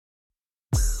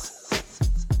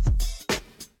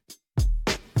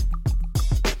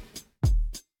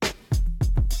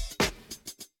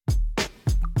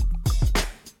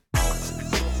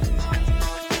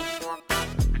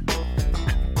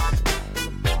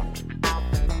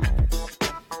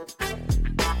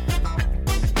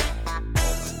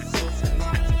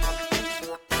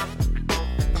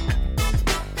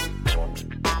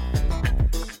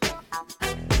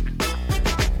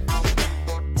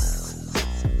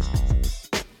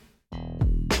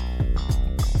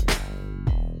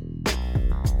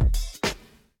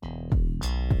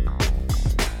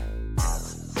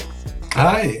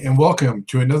Hi, and welcome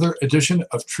to another edition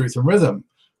of Truth and Rhythm,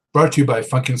 brought to you by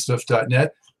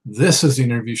funkinstuff.net. This is the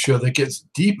interview show that gets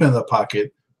deep in the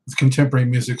pocket with contemporary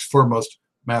music's foremost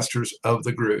masters of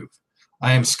the groove.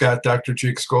 I am Scott Dr.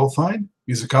 Jakes Goldfine,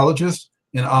 musicologist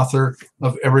and author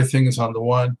of Everything is on the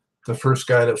One, the first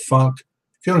guide of funk.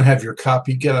 If you don't have your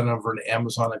copy, get on over to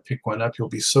Amazon and pick one up. You'll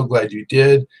be so glad you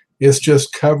did. It's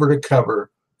just cover to cover,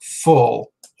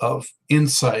 full of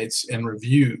insights and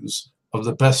reviews of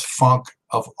the best funk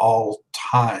of all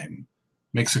time.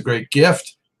 Makes a great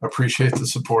gift. Appreciate the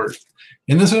support.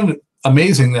 And isn't it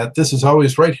amazing that this is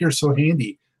always right here so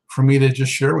handy for me to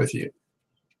just share with you?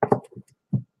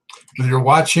 Whether you're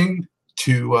watching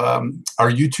to our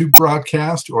YouTube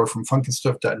broadcast or from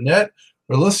funkinstuff.net,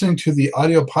 or listening to the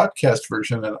audio podcast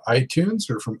version on iTunes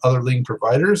or from other leading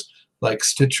providers like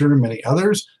Stitcher and many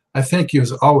others, I thank you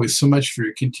as always so much for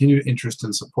your continued interest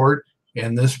and support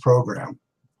in this program.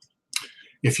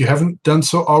 If you haven't done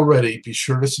so already, be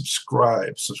sure to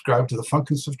subscribe. Subscribe to the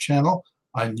Funkin' Stuff channel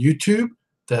on YouTube.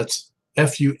 That's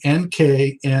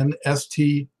FUNKNSTUFF.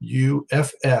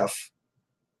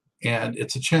 And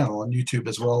it's a channel on YouTube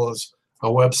as well as a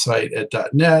website at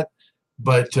 .net.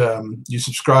 But you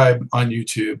subscribe on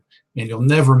YouTube and you'll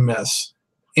never miss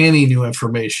any new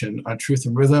information on Truth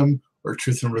and Rhythm or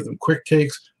Truth and Rhythm Quick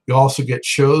Takes. You also get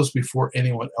shows before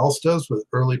anyone else does with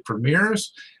early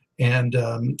premieres. And,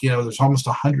 there's almost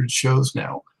 100 shows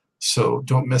now. So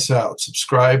don't miss out.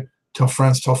 Subscribe, tell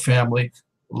friends, tell family.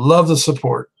 Love the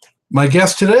support. My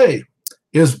guest today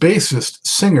is bassist,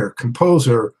 singer,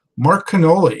 composer Mark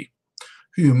Cannoli,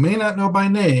 who you may not know by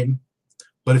name,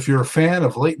 but if you're a fan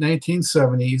of late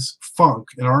 1970s funk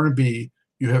and R&B,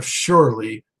 you have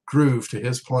surely grooved to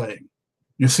his playing.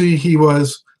 You see, he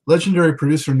was legendary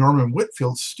producer Norman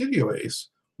Whitfield's studio ace,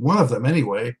 one of them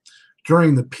anyway,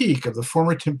 during the peak of the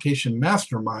former Temptation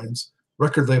Masterminds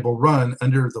record label run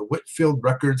under the Whitfield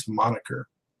Records moniker.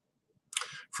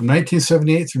 From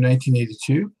 1978 through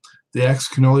 1982, the acts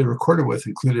Cannoli recorded with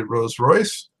included Rose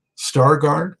Royce,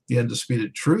 Stargard, The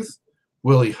Undisputed Truth,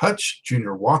 Willie Hutch,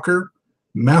 Junior Walker,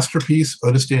 Masterpiece,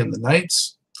 Otis Day and the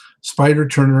Knights, Spider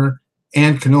Turner,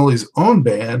 and Cannoli's own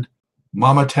band,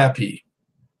 Mama Tappy.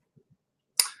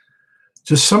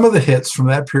 Just some of the hits from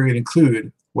that period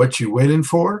include What You Waiting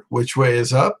For, Which Way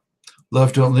Is Up,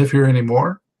 Love Don't Live Here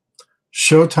Anymore,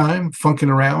 Showtime, Funkin'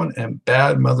 Around, and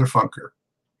Bad Mother Funker.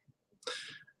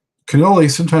 Cannoli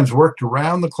sometimes worked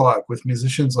around the clock with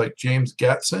musicians like James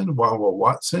Gatson, Wawa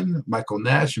Watson, Michael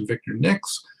Nash and Victor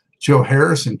Nix, Joe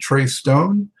Harris and Trey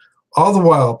Stone, all the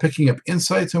while picking up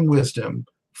insights and wisdom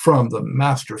from the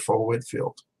masterful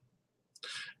Whitfield.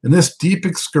 In this deep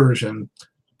excursion,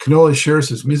 Cannoli shares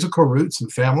his musical roots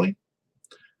and family,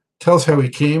 tells how he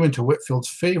came into Whitfield's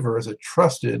favor as a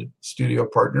trusted studio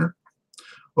partner,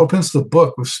 opens the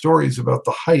book with stories about the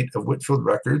height of Whitfield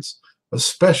Records,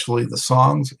 especially the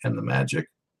songs and the magic.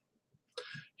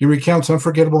 He recounts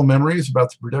unforgettable memories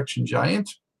about the production giant.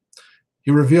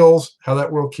 He reveals how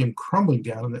that world came crumbling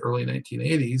down in the early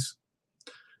 1980s.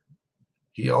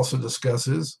 He also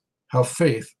discusses how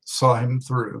faith saw him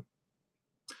through.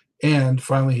 And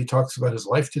finally, he talks about his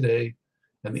life today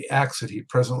and the acts that he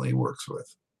presently works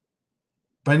with.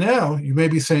 By now, you may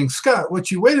be saying, Scott,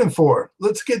 what you waiting for?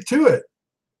 Let's get to it.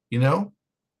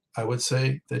 I would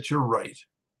say that you're right.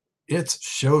 It's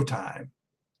showtime.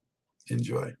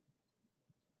 Enjoy.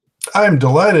 I'm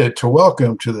delighted to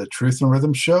welcome to the Truth and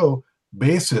Rhythm Show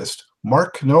bassist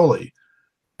Mark Cannoli,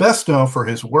 best known for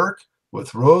his work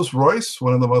with Rose Royce,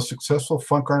 one of the most successful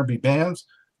funk R&B bands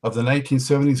of the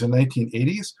 1970s and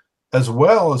 1980s, as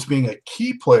well as being a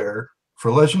key player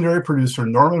for legendary producer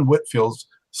Norman Whitfield's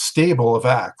stable of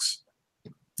acts.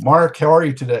 Mark, how are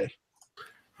you today?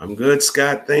 I'm good,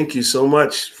 Scott. Thank you so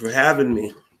much for having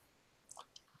me.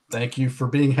 Thank you for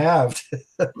being halved.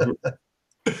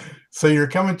 So you're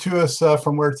coming to us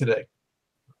from where today?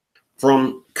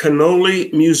 From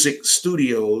Cannoli Music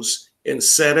Studios in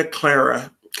Santa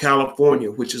Clara,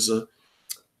 California, which is a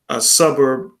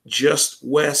suburb just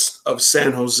west of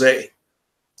San Jose,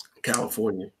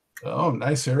 California. Oh,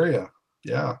 nice area.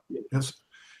 Yeah. Yes.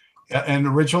 And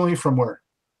originally from where?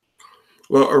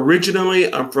 Well,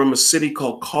 originally I'm from a city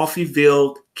called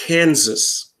Coffeyville,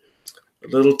 Kansas, a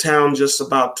little town just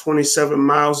about 27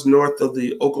 miles north of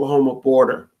the Oklahoma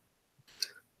border.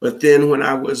 But then when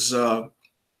I was 8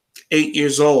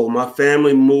 years old, my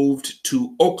family moved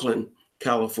to Oakland,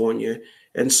 California.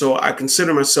 And so I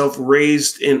consider myself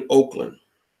raised in Oakland.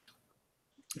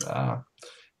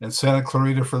 And Santa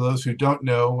Clarita, for those who don't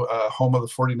know, home of the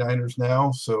 49ers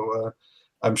now. So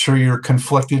I'm sure you're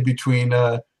conflicted between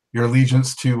your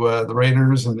allegiance to the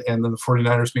Raiders and then the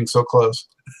 49ers being so close.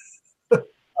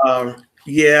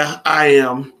 Yeah, I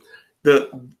am.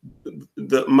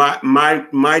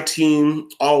 My team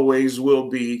always will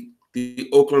be the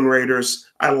Oakland Raiders.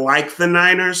 I like the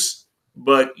Niners,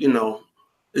 but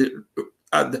it,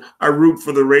 I root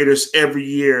for the Raiders every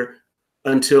year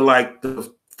until like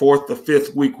the fourth or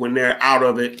fifth week when they're out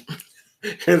of it,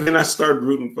 and then I start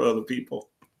rooting for other people.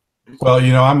 Well,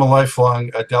 I'm a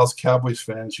lifelong Dallas Cowboys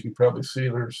fan. As you can probably see,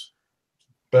 there's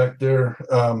back there.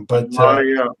 But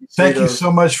Yeah, thank you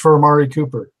so much for Amari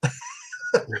Cooper.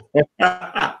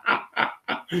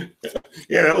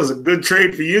 Yeah, that was a good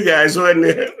trade for you guys, wasn't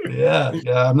it? Yeah,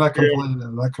 I'm not complaining. Yeah.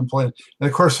 I'm not complaining. And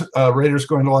of course, Raiders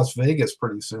going to Las Vegas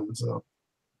pretty soon. So,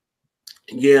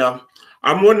 yeah,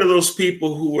 I'm one of those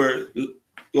people who were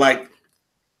like,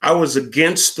 I was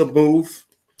against the move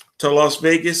to Las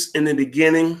Vegas in the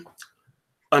beginning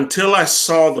until I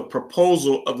saw the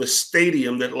proposal of the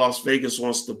stadium that Las Vegas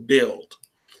wants to build.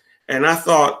 And I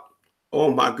thought,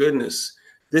 oh my goodness,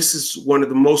 this is one of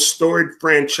the most storied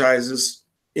franchises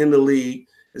in the league.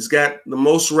 It's got the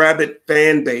most rabid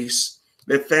fan base.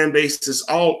 That fan base is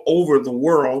all over the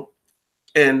world.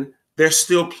 And they're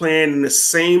still playing in the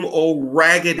same old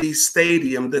raggedy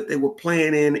stadium that they were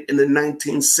playing in the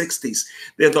 1960s.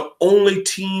 They're the only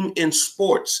team in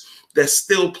sports that's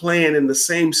still playing in the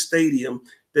same stadium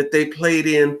that they played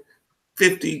in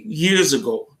 50 years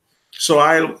ago. So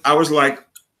I was like,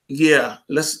 yeah,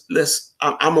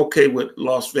 I'm okay with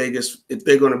Las Vegas if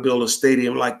they're going to build a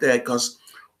stadium like that, because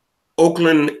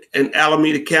Oakland and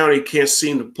Alameda County can't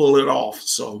seem to pull it off.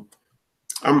 So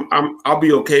I'll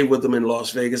be okay with them in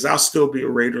Las Vegas. I'll still be a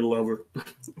Raider lover.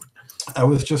 I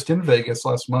was just in Vegas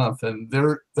last month, and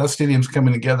that stadium's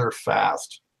coming together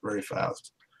fast, very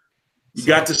fast. You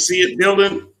got to see it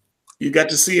building? You got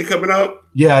to see it coming up?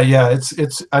 Yeah.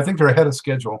 It's. I think they're ahead of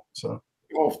schedule. So.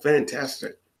 Oh,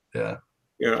 fantastic. Yeah.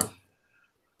 Yeah.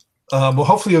 Well,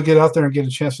 hopefully you'll get out there and get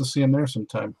a chance to see them there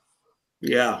sometime.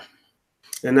 Yeah.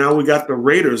 And now we got the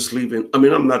Raiders leaving. I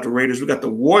mean, I'm not the Raiders. We got the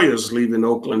Warriors leaving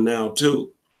Oakland now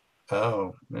too.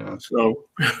 Oh, yeah. So.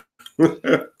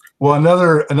 Well,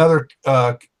 another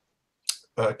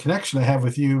connection I have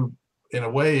with you in a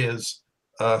way is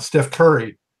Steph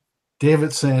Curry.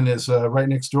 Davidson is right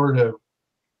next door to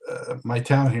my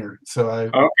town here. So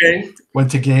I went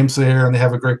to games there, and they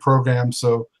have a great program.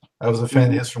 So I was a fan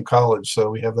of his from college. So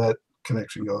we have that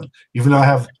connection going, even though I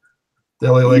have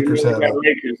the LA Lakers hat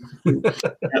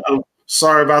on.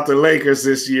 Sorry about the Lakers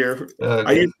this year.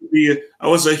 Okay. I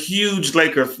was a huge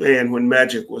Laker fan when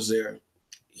Magic was there.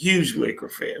 Huge Laker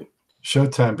fan.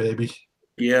 Showtime, baby.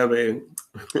 Yeah, man.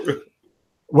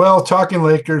 Well, talking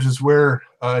Lakers is where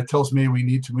it tells me we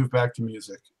need to move back to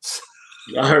music.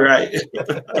 All right.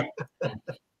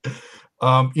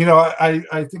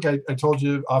 I think I told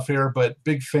you off air, but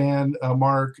big fan,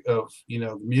 Mark, of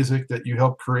the music that you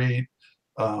helped create.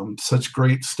 Such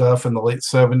great stuff in the late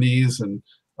 70s, and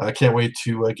I can't wait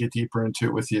to get deeper into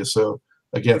it with you. So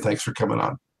again, thanks for coming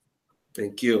on.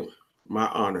 Thank you. My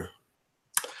honor.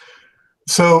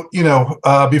 So,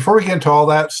 before we get into all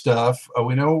that stuff,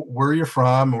 we know where you're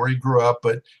from and where you grew up,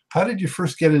 but how did you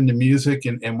first get into music,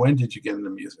 and when did you get into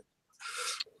music?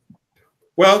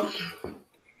 Well,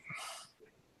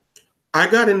 I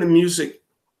got into music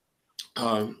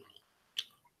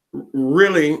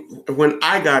really when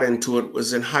I got into it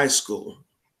was in high school.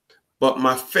 But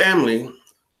my family,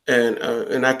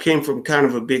 and I came from kind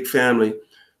of a big family,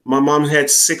 my mom had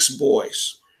 6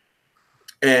 boys,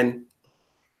 and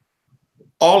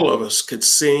all of us could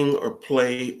sing or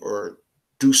play or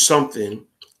do something.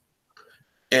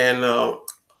 And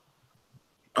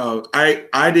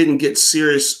I didn't get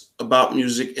serious about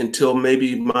music until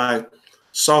maybe my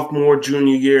sophomore,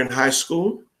 junior year in high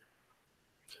school.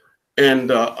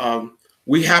 And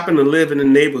we happened to live in a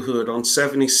neighborhood on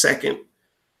 72nd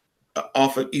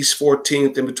off of East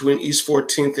 14th, in between East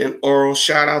 14th and Oral.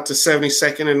 Shout out to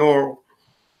 72nd and Oral.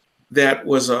 That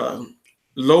was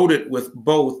loaded with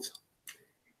both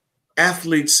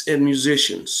athletes and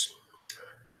musicians.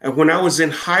 And when I was in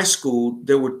high school,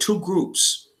 there were 2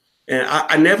 groups. And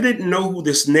I never didn't know who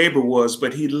this neighbor was,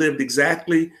 but he lived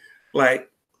exactly like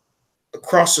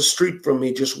across the street from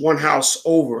me, just one house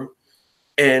over.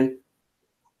 And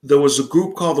there was a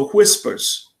group called the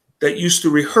Whispers that used to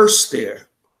rehearse there.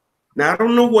 Now, I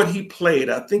don't know what he played.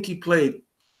 I think he played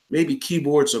maybe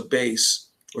keyboards or bass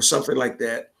or something like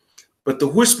that. But the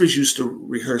Whispers used to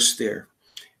rehearse there.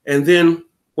 And then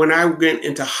when I went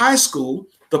into high school,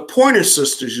 the Pointer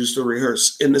Sisters used to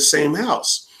rehearse in the same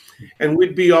house. And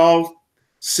we'd be all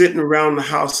sitting around the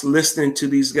house listening to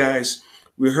these guys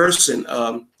rehearsing.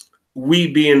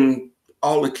 We being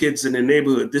all the kids in the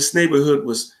neighborhood. This neighborhood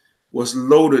was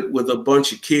loaded with a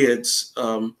bunch of kids.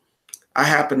 I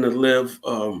happen to live.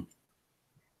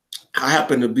 I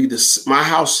happen to be my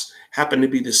house happened to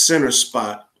be the center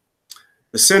spot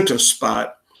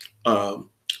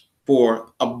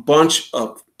for a bunch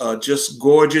of just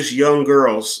gorgeous young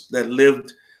girls that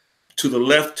lived to the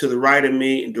left, to the right of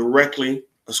me, and directly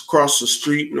across the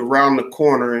street and around the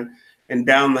corner and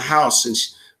down the house. And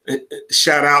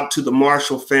shout out to the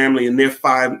Marshall family and their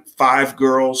five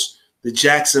girls, the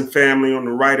Jackson family on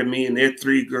the right of me and their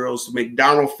 3 girls, the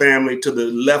McDonald family to the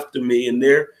left of me and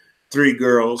their 3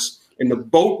 girls, and the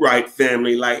Boatwright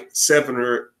family, like 7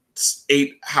 or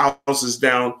 8 houses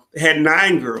down, they had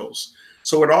 9 girls.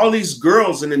 So with all these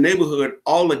girls in the neighborhood,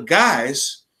 all the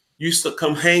guys used to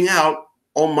come hang out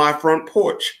on my front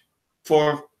porch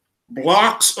for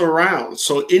blocks around.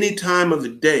 So any time of the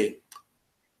day,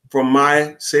 from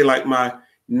my, say like my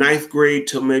 9th grade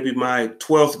to maybe my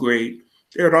 12th grade,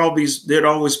 there'd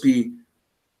always be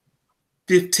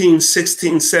 15,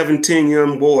 16, 17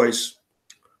 young boys,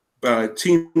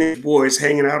 teenage boys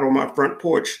hanging out on my front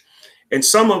porch. And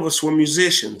some of us were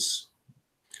musicians.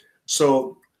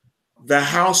 So the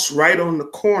house right on the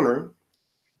corner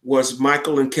was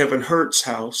Michael and Kevin Hurt's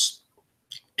house.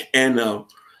 And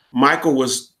Michael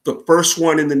was the first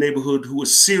one in the neighborhood who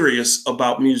was serious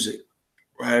about music,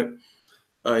 right?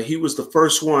 He was the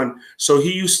first one. So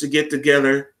he used to get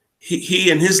together.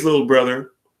 He and his little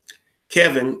brother,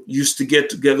 Kevin, used to get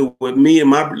together with me and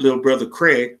my little brother,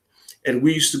 Craig. And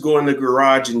we used to go in the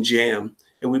garage and jam.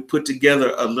 And we put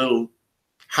together a little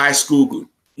high school,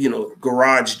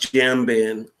 garage jam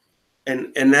band.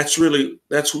 And that's really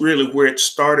where it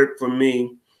started for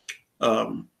me.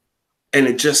 And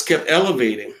it just kept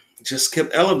elevating.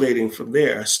 From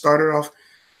there. I started off,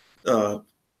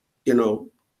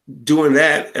 doing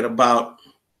that at about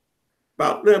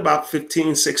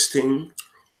 15, 16.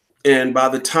 And by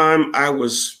the time I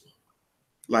was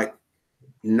like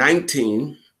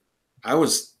 19, I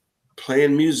was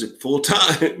playing music full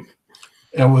time.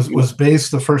 And was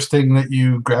bass the first thing that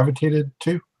you gravitated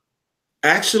to?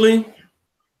 Actually,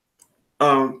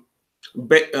 guitar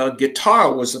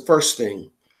was the first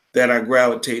thing that I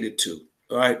gravitated to.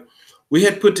 All right. We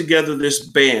had put together this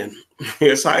band,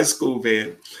 this high school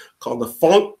band called the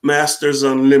Funk Masters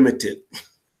Unlimited.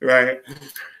 Right.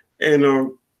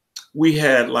 And we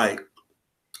had like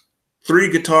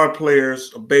 3 guitar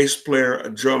players, a bass player, a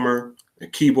drummer, a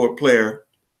keyboard player.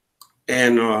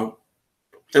 And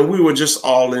we were just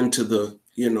all into the,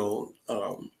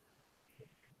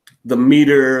 the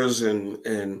meters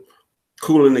and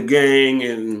Kool and the Gang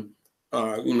and,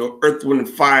 Earth, Wind and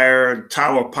Fire,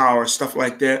 Tower Power, stuff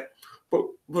like that. But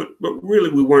really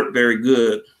we weren't very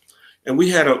good. And we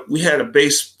had a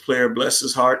bass player, bless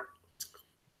his heart.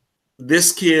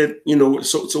 This kid,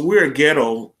 so we're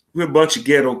a bunch of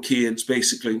ghetto kids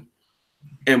basically.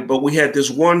 But we had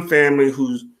this one family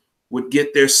who would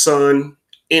get their son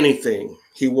anything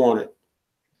he wanted.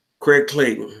 Craig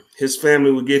Clayton, his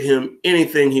family would get him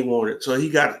anything he wanted. So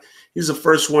he's the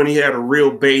first one. He had a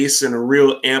real bass and a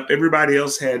real amp. Everybody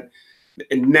else had,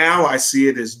 and now I see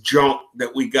it as junk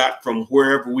that we got from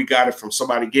wherever we got it from.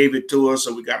 Somebody gave it to us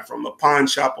or we got it from a pawn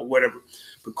shop or whatever.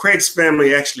 But Craig's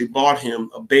family actually bought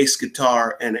him a bass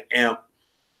guitar and an amp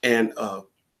and a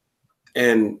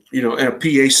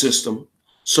PA system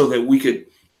so that we could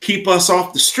keep us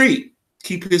off the street,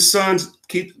 keep their son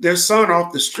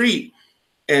off the street.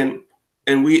 And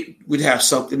we'd have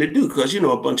something to do because,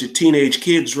 a bunch of teenage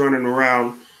kids running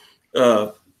around,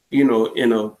 in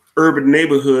a urban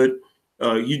neighborhood,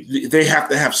 they have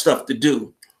to have stuff to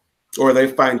do or they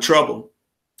find trouble.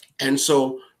 And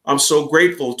so I'm so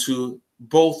grateful to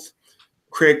both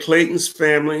Craig Clayton's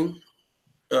family,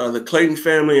 the Clayton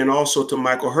family, and also to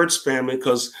Michael Hurt's family,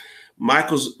 because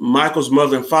Michael's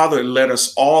mother and father let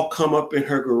us all come up in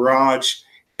her garage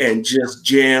and just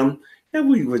jam. And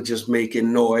we were just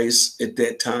making noise at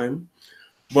that time.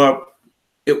 But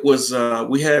it was,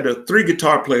 we had 3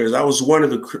 guitar players. I was one of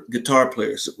the guitar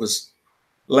players. It was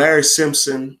Larry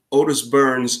Simpson, Otis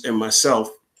Burns, and myself.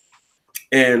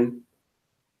 And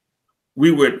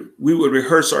we would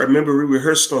rehearse. I remember we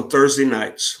rehearsed on Thursday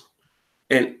nights.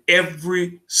 And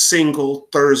every single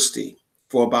Thursday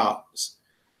for about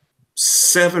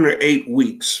 7 or 8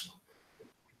 weeks,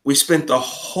 we spent the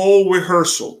whole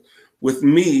rehearsal with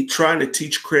me trying to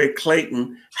teach Craig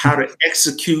Clayton how to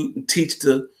execute and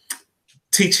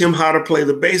teach him how to play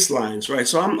the bass lines, right?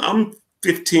 So I'm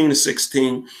 15 to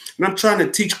 16, and I'm trying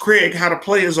to teach Craig how to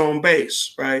play his own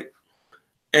bass, right?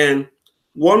 And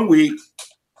one week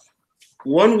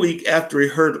after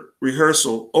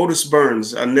rehearsal, Otis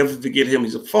Burns, I'll never forget him.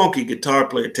 He's a funky guitar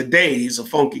player. Today, he's a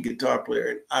funky guitar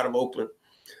player out of Oakland.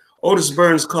 Otis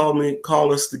Burns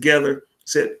called us together,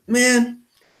 Said, man,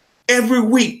 every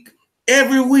week,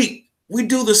 we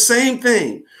do the same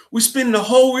thing. We spend the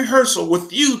whole rehearsal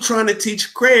with you trying to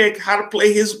teach Craig how to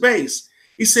play his bass.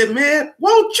 He said, man,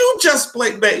 won't you just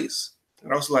play bass?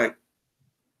 And I was like,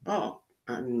 oh,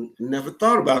 I never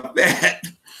thought about that.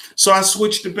 So I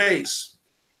switched to bass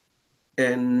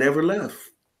and never left.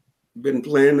 Been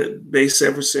playing the bass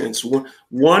ever since.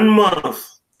 One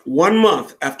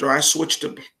month after I switched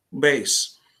to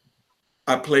bass,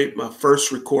 I played my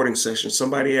first recording session.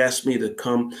 Somebody asked me to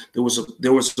come. There was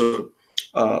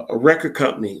a record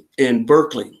company in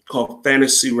Berkeley called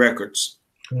Fantasy Records.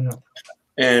 Yeah.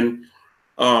 And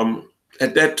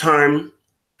at that time,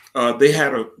 they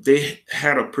had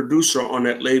a producer on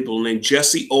that label named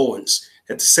Jesse Owens.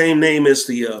 Had the same name as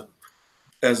the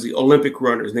Olympic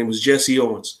runner. His name was Jesse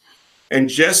Owens. And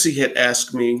Jesse had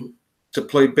asked me to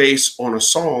play bass on a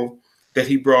song that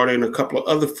he brought in a couple of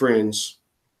other friends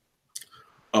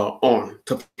on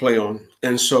to play on.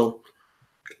 And so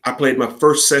I played my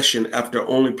first session after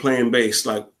only playing bass,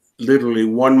 like literally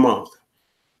 1 month.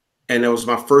 And that was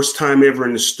my first time ever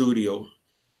in the studio.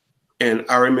 And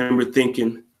I remember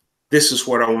thinking, this is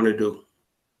what I want to do.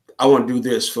 I want to do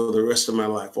this for the rest of my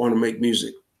life. I want to make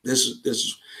music. This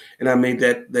is, and I made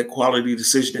that quality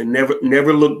decision and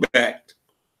never looked back.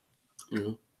 You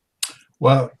know?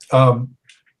 Well,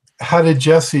 how did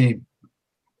Jesse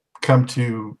come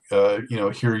to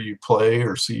hear you play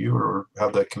or see you, or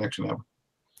have that connection happen?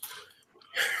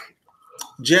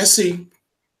 Jesse,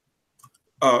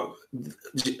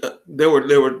 there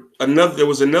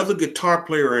was another guitar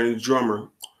player and a drummer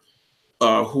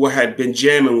who I had been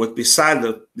jamming with beside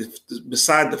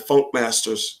the Funk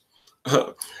Masters.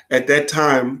 At that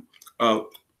time, I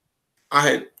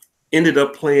had ended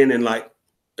up playing in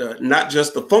not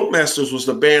just the Funk Masters was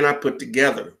the band I put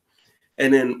together.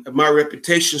 And then my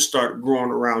reputation started growing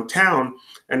around town,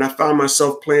 and I found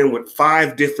myself playing with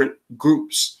 5 different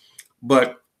groups,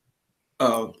 but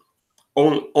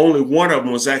only one of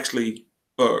them was actually,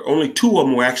 only 2 of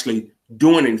them were actually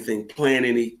doing anything, playing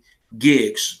any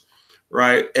gigs,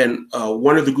 right? And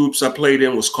one of the groups I played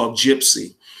in was called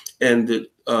Gypsy, and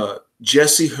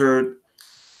Jesse heard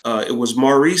it was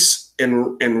Maurice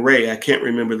and Ray. I can't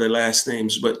remember their last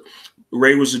names, but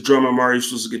Ray was a drummer,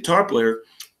 Maurice was a guitar player.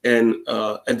 And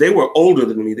they were older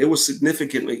than me. They were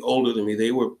significantly older than me.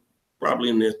 They were probably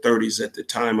in their 30s at the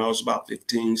time. I was about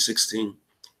 15, 16,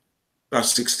 about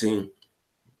 16.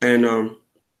 And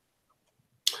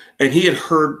he had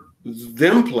heard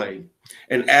them play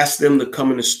and asked them to come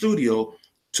in the studio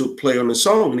to play on the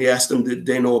song. And he asked them, did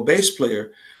they know a bass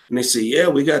player? And they said, yeah,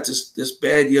 we got this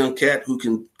bad young cat who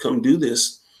can come do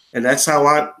this. And that's how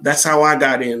I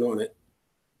got in on it.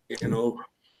 You know,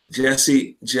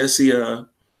 Jesse,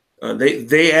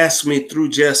 they asked me through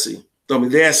Jesse. I mean,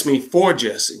 they asked me for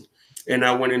Jesse, and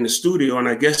I went in the studio, and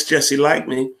I guess Jesse liked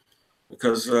me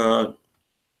because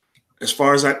as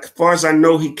far as I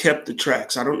know, he kept the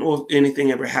tracks. I don't know if anything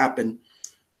ever happened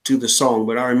to the song,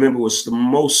 but I remember it was the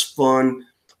most fun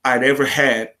I'd ever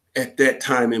had at that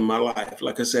time in my life.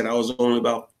 Like I said, I was only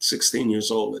about 16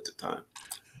 years old at the time.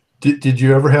 Did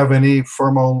you ever have any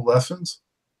formal lessons?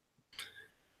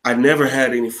 I never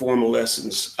had any formal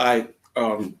lessons.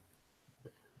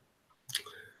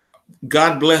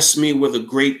 God blessed me with a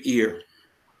great ear.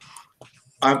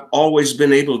 I've always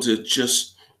been able to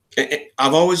just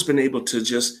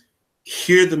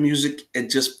hear the music and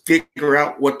just figure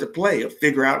out what to play or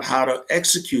figure out how to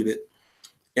execute it.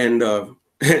 And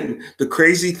the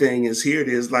crazy thing is, here it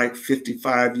is like 50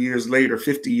 years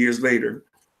later,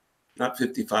 not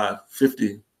 55,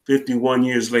 50, 51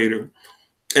 years later.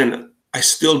 And I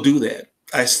still do that.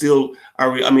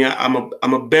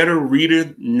 I'm a better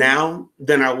reader now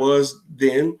than I was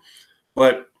then,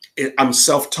 but I'm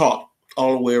self-taught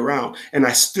all the way around. And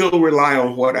I still rely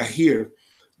on what I hear.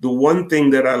 The one thing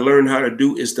that I learned how to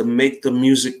do is to make the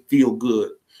music feel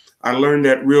good. I learned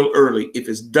that real early. If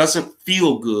it doesn't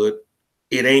feel good,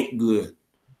 it ain't good.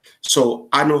 So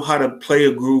I know how to play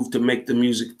a groove to make the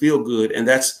music feel good. And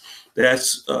that's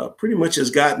pretty much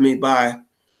has got me by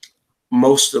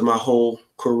most of my whole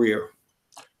career.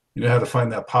 You know how to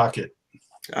find that pocket.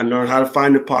 I learned how to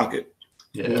find the pocket.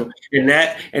 Yeah. You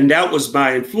know? And that was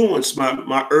my influence.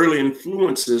 My early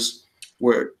influences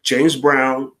were James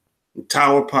Brown,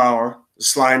 Tower Power,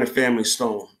 Sly and the Family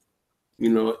Stone. You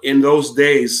know, in those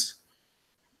days,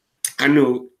 I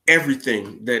knew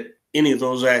everything that any of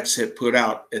those acts had put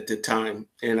out at the time,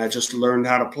 and I just learned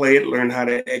how to play it, learned how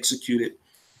to execute it,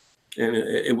 and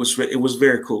it was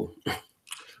very cool.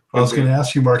 I was going to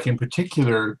ask you, Mark, in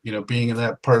particular, you know, being in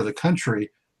that part of the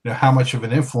country, you know, how much of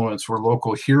an influence were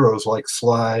local heroes like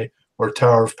Sly or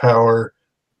Tower of Power,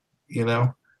 You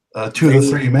know, two of They the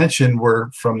three you mentioned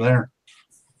were from there.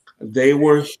 they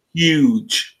were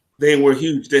huge. They were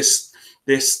huge. They're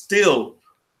still,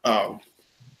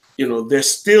 they're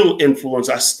still influence.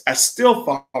 I still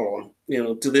follow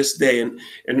them, to this day.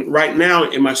 And right now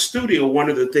in my studio, one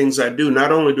of the things I do,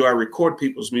 not only do I record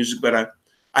people's music, but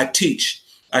I teach.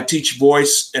 I teach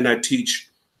voice and I teach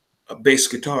bass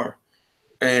guitar.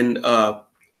 And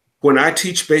when I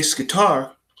teach bass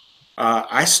guitar,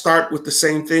 I start with the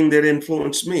same thing that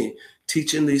influenced me,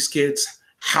 teaching these kids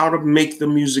how to make the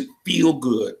music feel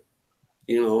good.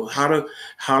 How to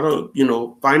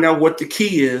find out what the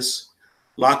key is,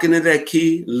 lock into that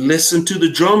key, listen to the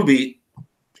drum beat,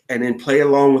 and then play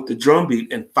along with the drum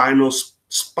beat and find those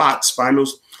spots, find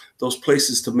those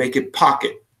places to make it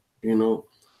pocket, And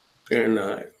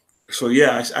so,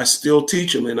 yeah, I still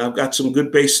teach them, and I've got some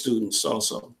good bass students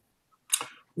also.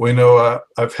 We know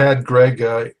I've had Greg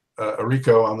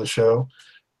Arico on the show.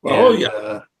 Oh, and,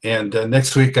 yeah. And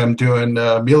next week I'm doing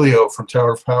Emilio from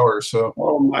Tower of Power. So,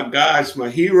 oh my gosh, my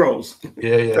heroes.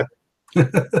 Yeah.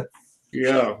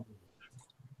 Yeah.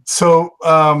 So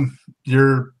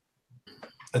you're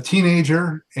a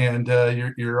teenager and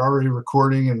you're already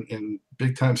recording in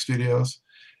big time studios.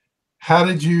 How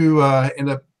did you end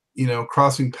up,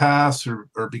 crossing paths or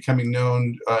becoming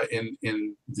known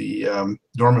in the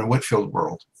Norman Whitfield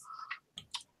world?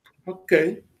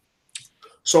 Okay.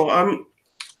 So I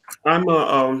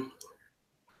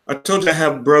told you I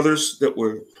have brothers that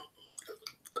were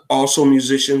also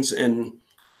musicians, and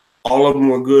all of them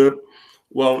were good.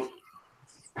 Well,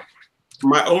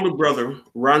 my older brother,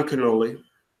 Ron Canoli,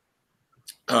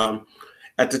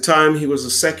 at the time he was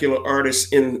a secular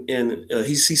artist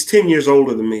he's 10 years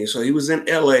older than me. So he was in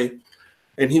LA,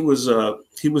 and he was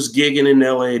gigging in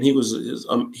LA, and he's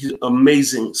an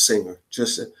amazing singer,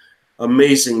 just an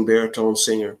amazing baritone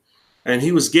singer. And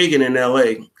he was gigging in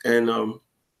LA, and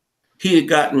he had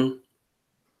gotten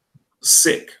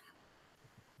sick.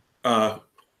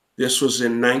 This was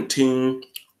in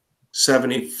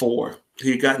 1974. He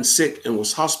had gotten sick and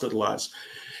was hospitalized.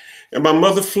 And my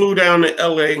mother flew down to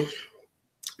LA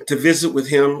to visit with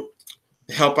him,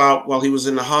 help out while he was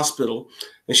in the hospital.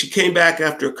 And she came back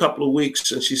after a couple of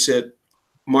weeks and she said,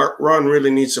 "Mark, Ron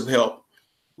really needs some help.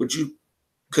 Would you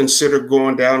consider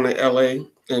going down to LA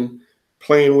and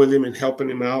playing with him and helping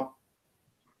him out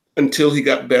until he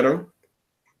got better?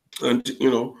 And,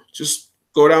 just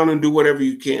go down and do whatever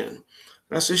you can."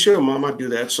 And I said, "Sure, Mom, I'll do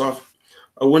that." So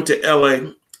I went to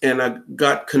LA and I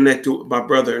got connected with my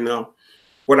brother. Now,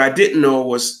 what I didn't know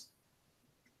was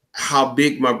how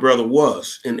big my brother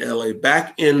was in LA.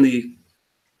 Back in the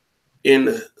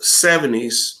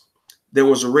 70s, there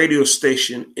was a radio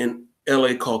station in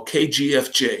LA called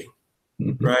KGFJ,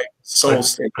 right? Soul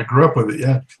station. I grew up with it,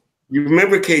 yeah. You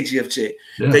remember KGFJ?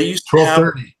 Yeah. They used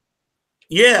 12:30.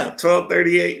 Yeah,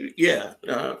 12:38. Yeah,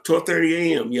 12:30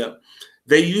 a.m. Yeah.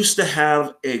 They used to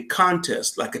have a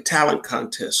contest, like a talent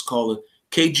contest called the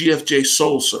KGFJ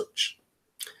Soul Search.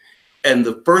 And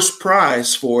the first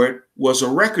prize for it was a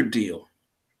record deal,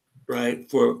 right,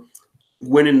 for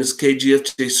winning this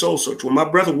KGFJ Soul Search. Well, my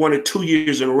brother won it 2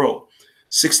 years in a row,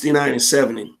 69 and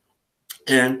 70.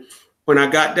 And when I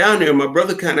got down there, my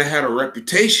brother kind of had a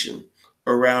reputation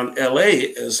around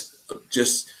LA as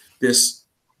just this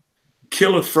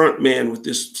killer front man with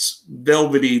this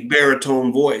velvety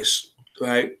baritone voice,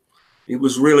 right? He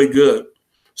was really good.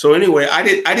 So anyway, I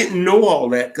didn't know all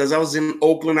that because I was in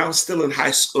Oakland. I was still in high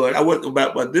school.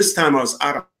 But this time I was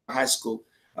out of high school.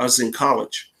 I was in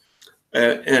college.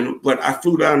 But I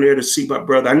flew down there to see my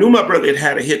brother. I knew my brother had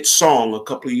had a hit song a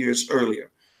couple of years earlier,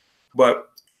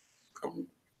 but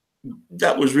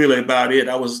that was really about it.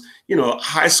 I was,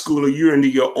 high schooler, you're into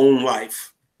your own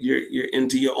life. You're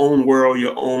into your own world,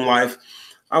 your own life.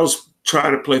 I was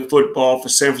trying to play football for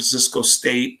San Francisco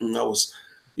State, and I was,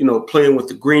 playing with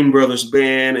the Green Brothers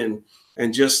band,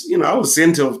 and just, I was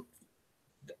into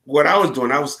what I was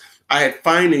doing. I had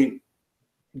finally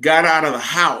got out of the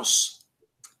house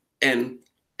and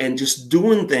just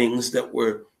doing things that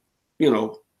were,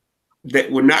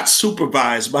 that were not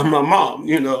supervised by my mom,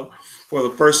 for the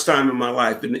first time in my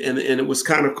life. And it was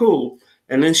kind of cool.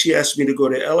 And then she asked me to go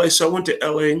to LA. So I went to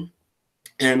LA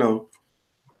and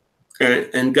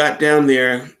got down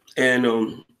there. And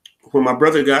when my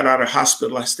brother got out of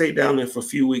hospital, I stayed down there for a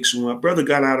few weeks. When my brother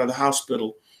got out of the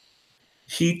hospital,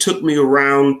 he took me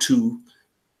around to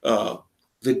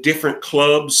the different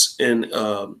clubs and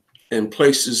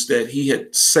places that he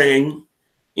had sang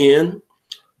in.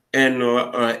 And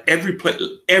every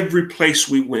place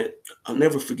we went, I'll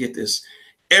never forget this.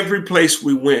 Every place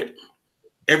we went,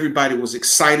 everybody was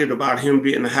excited about him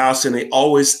being in the house, and they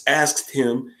always asked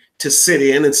him to sit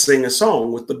in and sing a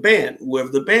song with the band, whoever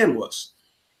the band was.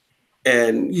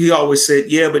 And he always said,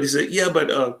 yeah, but he said, yeah,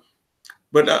 but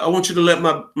I want you to let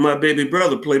my baby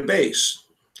brother play bass.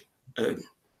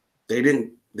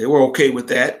 They were okay with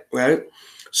that, right?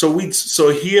 So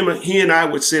he and I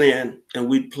would sit in and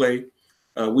we'd play.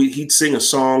 He'd sing a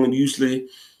song, and usually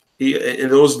in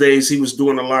those days he was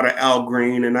doing a lot of Al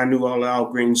Green, and I knew all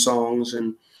Al Green songs,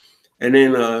 and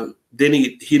then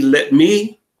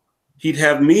he'd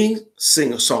have me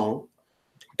sing a song,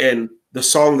 and the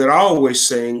song that I always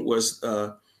sang was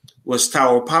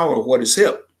Tower of Power, What Is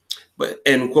Hip.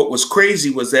 And what was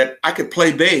crazy was that I could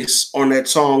play bass on that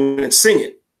song and sing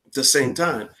it at the same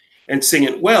time, and sing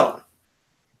it well.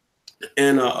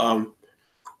 And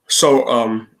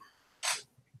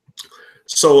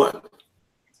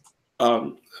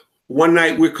one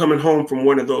night we're coming home from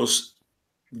one of those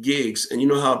gigs, and you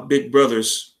know how big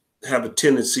brothers have a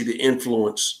tendency to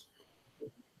influence.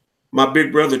 My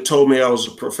big brother told me I was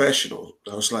a professional.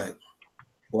 I was like,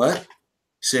 what? He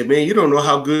said, man, you don't know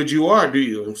how good you are, do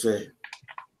you? I said,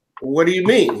 what do you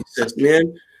mean? He says,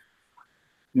 man,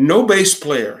 no bass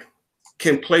player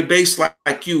can play bass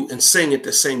like you and sing at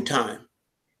the same time.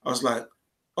 I was like,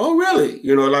 oh, really?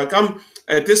 You know, like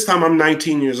at this time I'm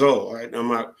 19 years old, right? I'm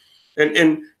like,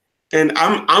 and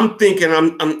I'm thinking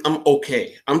I'm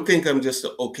okay. I'm thinking I'm just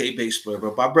an okay bass player.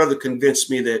 But my brother convinced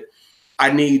me that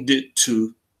I needed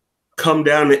to come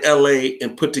down to LA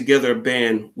and put together a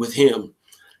band with him.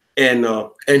 And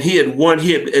he had won.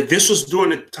 This was during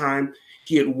the time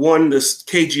he had won this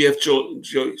KGF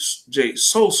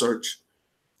Soul Search,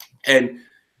 and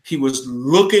he was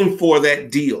looking for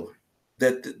that deal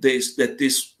that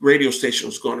this radio station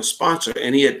was going to sponsor,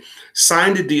 and he had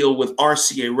signed a deal with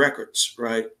RCA Records,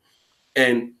 right?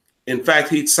 And in fact,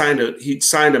 he'd signed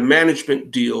a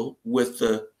management deal with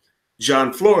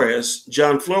John Flores.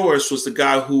 John Flores was the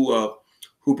guy who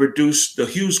produced the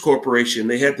Hughes Corporation.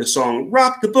 They had the song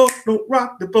 "Rock the Boat, Don't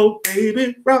Rock the Boat,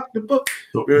 Baby, Rock the Boat."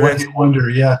 One Hit Wonder,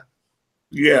 yeah.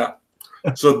 Yeah.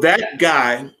 So that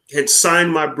guy had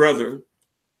signed my brother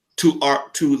to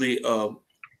the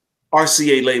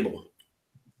RCA label,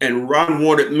 and Ron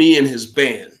wanted me in his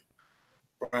band,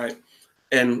 right?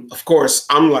 And of course,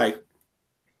 I'm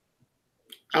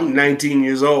 19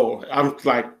 years old. I'm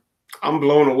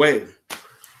blown away.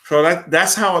 So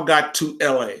that's how I got to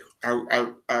LA. I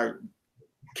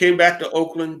came back to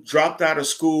Oakland, dropped out of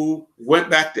school, went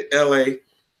back to LA.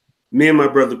 Me and my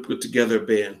brother put together a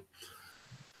band.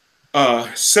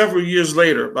 Several years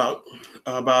later, about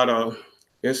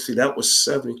let's see, that was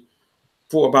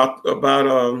 74. About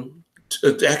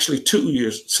actually 2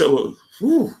 years. So,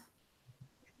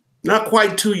 not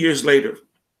quite 2 years later,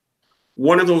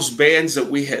 one of those bands that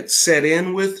we had set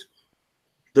in with,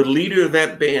 the leader of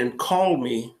that band called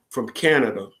me from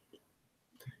Canada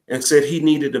and said he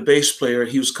needed a bass player.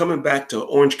 He was coming back to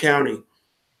Orange County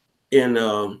in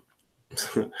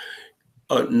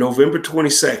November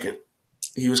 22nd.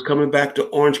 He was coming back to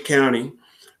Orange County,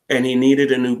 and he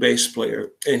needed a new bass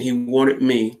player, and he wanted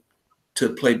me to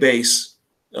play bass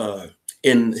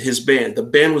in his band. The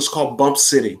band was called Bump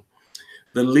City.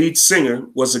 The lead singer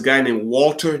was a guy named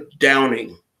Walter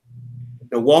Downing.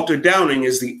 Now, Walter Downing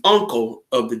is the uncle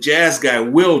of the jazz guy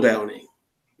Will Downing.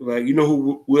 Right? You know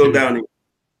who Will Downing is?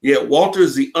 Yeah, Walter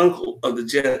is the uncle of the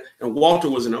jazz, and Walter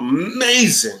was an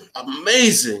amazing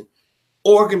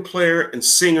organ player and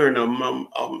singer,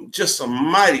 and just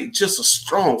a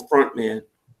strong front man.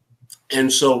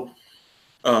 And so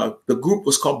the group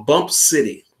was called Bump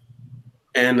City,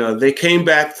 and they came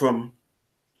back from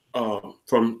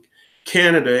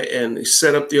Canada, and they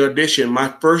set up the audition. My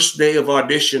first day of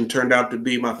audition turned out to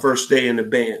be my first day in the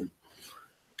band,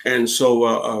 and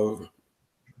so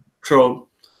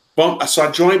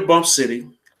I joined Bump City.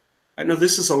 I know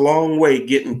this is a long way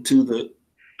getting to the.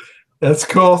 That's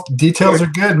cool. Details are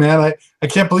good, man. I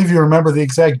can't believe you remember the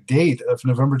exact date of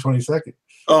November 22nd.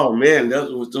 Oh man,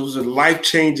 those are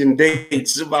life-changing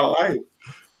dates in my life.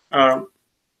 I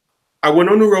went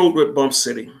on the road with Bump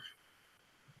City,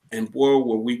 and boy,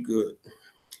 were we good.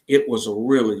 It was a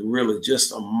really, really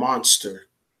just a monster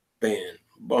band,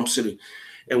 Bump City.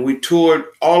 And we toured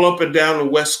all up and down the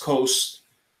West Coast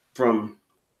from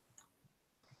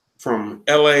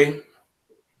LA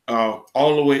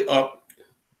all the way up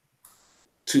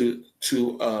to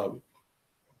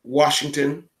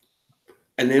Washington.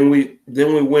 And then we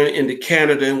went into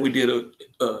Canada, and we did a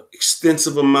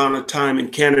extensive amount of time in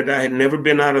Canada. I had never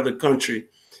been out of the country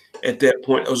at that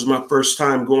point. It was my first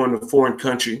time going to a foreign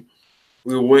country.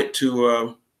 We went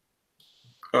to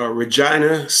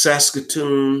Regina,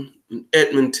 Saskatoon,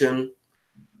 Edmonton,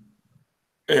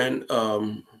 and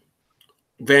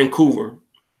Vancouver.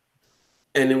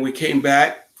 and then we came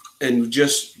back and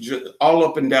just all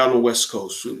up and down the West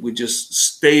Coast. We just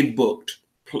stayed booked,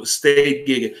 stayed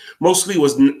gigging. Mostly it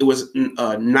was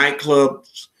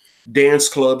nightclubs, dance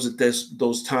clubs at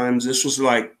those times. This was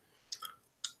like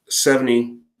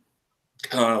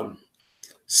 75,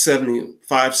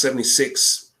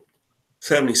 76,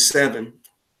 77.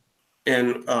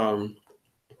 And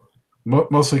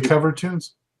mostly cover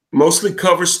tunes? Mostly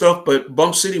cover stuff, but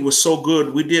Bump City was so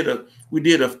good. We did a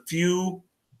few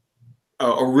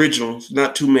originals,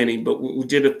 not too many, but we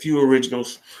did a few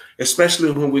originals,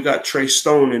 especially when we got Trey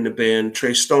Stone in the band.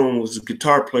 Trey Stone was a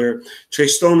guitar player. Trey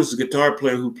Stone is a guitar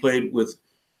player who played with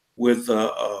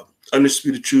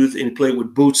Undisputed Truth, and he played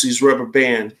with Bootsy's Rubber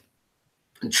Band.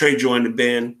 And Trey joined the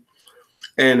band,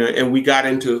 and we got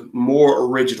into more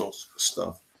original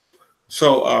stuff.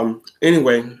 So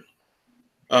anyway,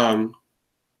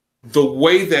 the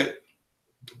way that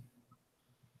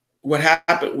what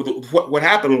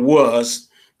happened was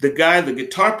the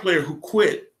guitar player who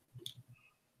quit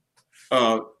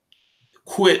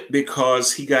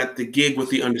because he got the gig with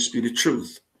the Undisputed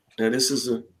Truth. Now this is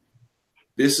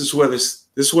where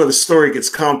the story gets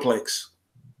complex.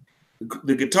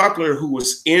 The guitar player who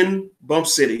was in Bump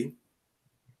City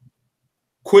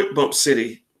quit Bump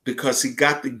City because he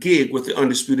got the gig with the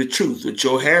Undisputed Truth with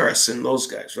Joe Harris and those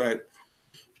guys, right?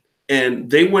 And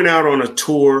they went out on a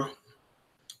tour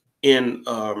in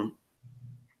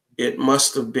it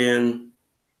must have been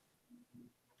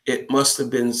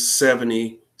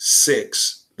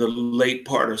 76, the late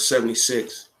part of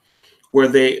 76,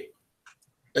 where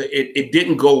it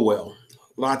didn't go well.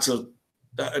 Lots of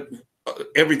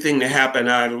everything that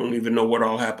happened, I don't even know what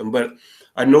all happened, but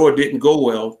I know it didn't go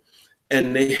well.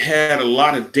 And they had a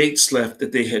lot of dates left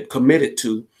that they had committed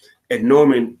to. And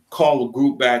Norman called the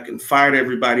group back and fired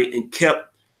everybody and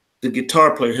kept the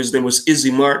guitar player. His name was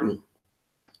Izzy Martin.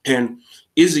 And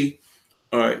Izzy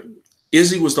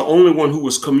was the only one who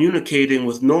was communicating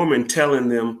with Norman, telling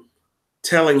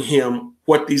him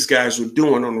what these guys were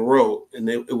doing on the road. And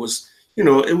it was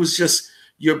just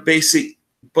your basic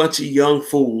bunch of young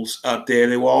fools out there.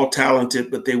 They were all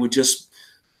talented, but they were just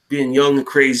being young and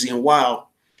crazy and wild.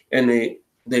 And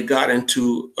they got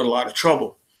into a lot of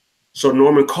trouble. So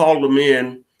Norman called them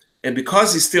in, and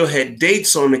because he still had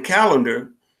dates on the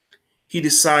calendar, he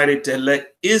decided to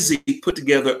let Izzy put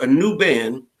together a new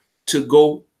band to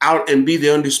go out and be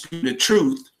the Undisputed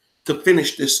Truth to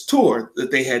finish this tour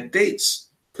that they had dates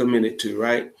committed to,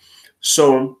 right?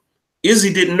 So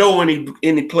Izzy didn't know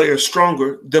any players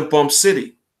stronger than Bump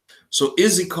City. So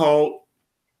Izzy called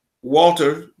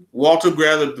Walter. Walter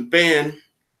gathered the band.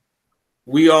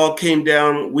 We all came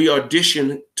down. We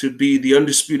auditioned to be the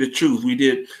Undisputed Truth. We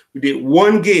did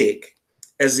one gig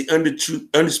as the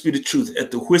Undisputed Truth at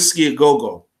the Whiskey A Go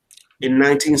Go in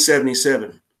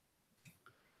 1977.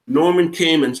 Norman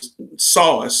came and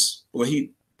saw us. Well,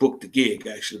 he booked the gig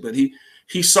actually, but he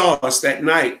saw us that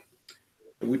night,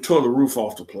 and we tore the roof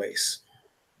off the place.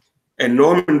 And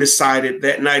Norman decided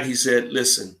that night. He said,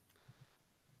 "Listen,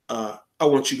 I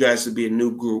want you guys to be a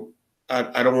new group.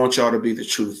 I don't want y'all to be the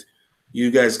Truth. You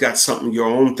guys got something, your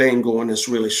own thing going that's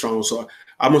really strong. So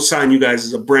I'm going to sign you guys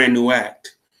as a brand new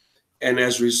act." And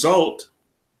as a result,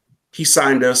 he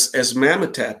signed us as Mama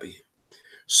Tappy.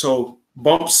 So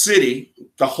Bump City,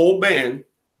 the whole band,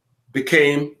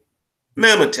 became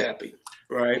Mama Tappy,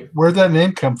 right? Where'd that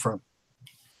name come from?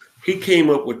 He came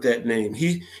up with that name.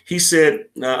 He said,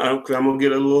 I'm going to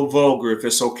get a little vulgar if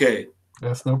it's okay.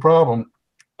 That's no problem.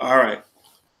 All right.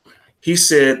 He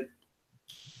said,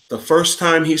 the first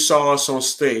time he saw us on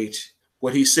stage,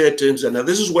 what he said to himself, now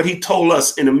this is what he told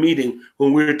us in a meeting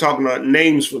when we were talking about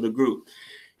names for the group.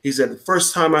 He said, the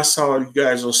first time I saw you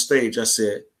guys on stage, I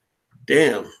said,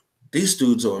 damn, these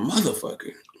dudes are a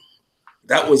motherfucker.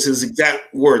 That was his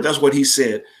exact word. That's what he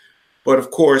said. But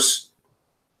of course,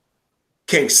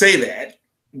 can't say that.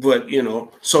 But,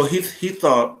 so he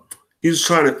thought, he was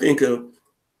trying to think of,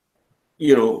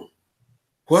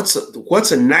 what's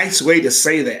a nice way to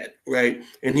say that, right?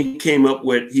 And he came up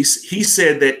with, he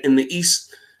said that in the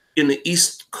East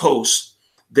Coast,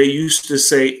 they used to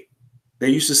say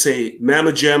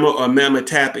Mama Jamma or Mama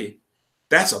Tappy.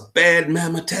 That's a bad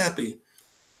Mama Tappy.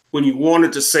 When you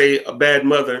wanted to say a bad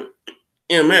mother,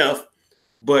 MF,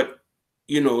 but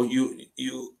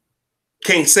you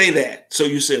can't say that. So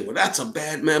you said, well, that's a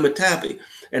bad Mama Tappy.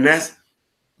 And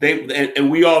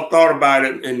and we all thought about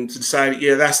it and decided,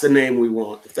 yeah, that's the name we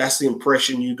want. If that's the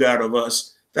impression you got of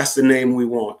us, that's the name we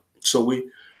want. So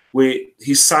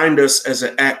he signed us as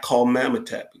an act called Mama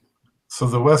Tappy. So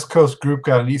the West Coast group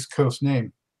got an East Coast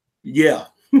name. Yeah.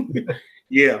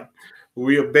 Yeah.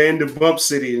 We abandoned Bump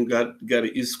City and got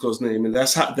an East Coast name, and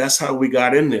that's how we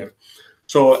got in there.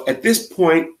 So at this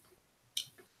point,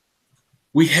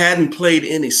 we hadn't played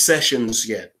any sessions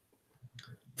yet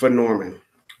for Norman,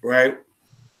 right?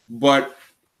 But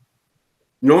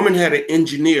Norman had an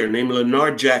engineer named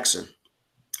Leonard Jackson.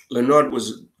 Leonard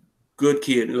was a good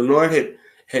kid. Leonard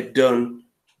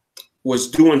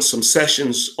was doing some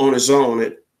sessions on his own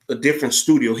at a different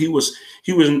studio. He was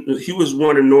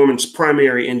one of Norman's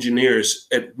primary engineers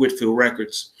at Whitfield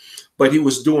Records, but he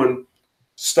was doing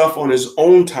stuff on his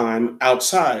own time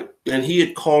outside. And he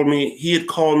had called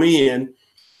me in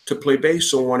to play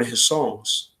bass on one of his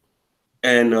songs.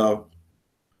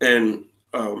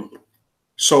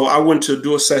 So I went to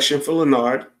do a session for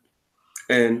Leonard,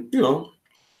 and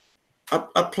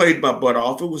I played my butt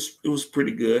off. It was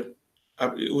pretty good.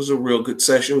 It was a real good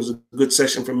session. It was a good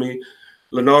session for me.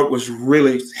 Leonard was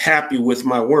really happy with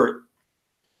my work,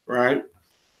 right?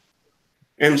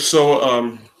 And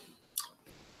so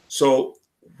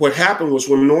what happened was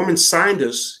when Norman signed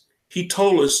us, he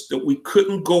told us that we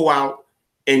couldn't go out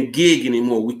and gig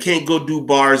anymore. We can't go do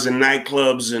bars and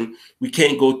nightclubs, and we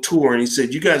can't go tour. And he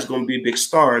said, you guys are going to be big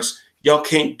stars. Y'all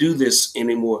can't do this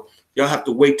anymore. Y'all have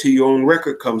to wait till your own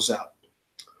record comes out.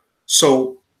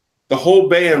 So the whole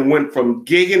band went from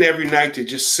gigging every night to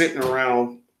just sitting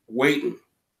around waiting,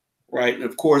 right? And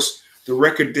of course, the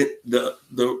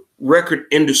record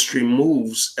industry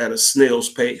moves at a snail's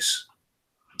pace,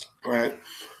 right?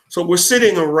 So we're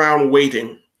sitting around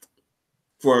waiting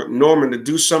for Norman to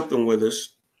do something with us.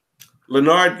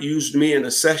 Leonard used me in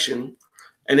a session.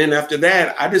 And then after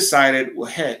that, I decided, well,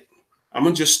 heck, I'm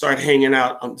going to just start hanging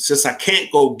out. Since I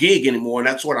can't go gig anymore, and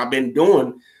that's what I've been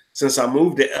doing since I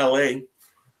moved to LA,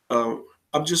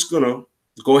 I'm just going to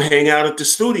go hang out at the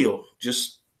studio.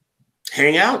 Just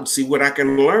hang out and see what I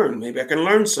can learn. Maybe I can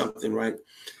learn something, right?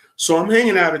 So I'm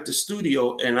hanging out at the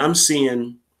studio, and I'm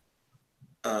seeing,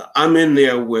 I'm in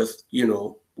there with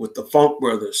the Funk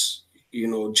Brothers.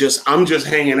 I'm just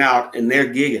hanging out and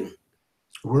they're gigging.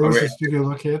 Where was the studio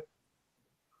located?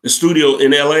 The studio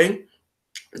in LA.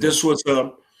 This was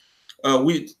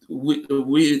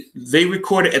they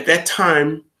recorded at that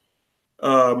time.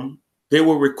 They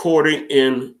were recording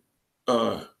in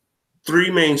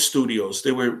 3 main studios.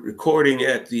 They were recording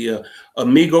at the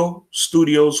Amigo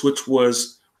Studios, which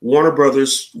was one of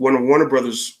Warner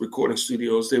Brothers recording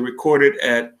studios. They recorded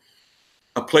at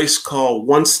a place called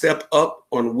One Step Up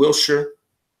on Wilshire,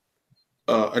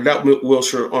 not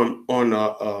Wilshire, on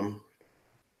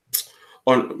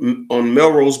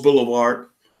Melrose Boulevard.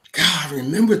 God, I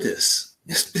remember this.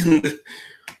 It's been,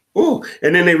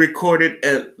 and then they recorded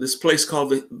at this place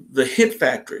called the Hit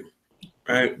Factory,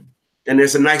 right? And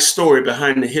there's a nice story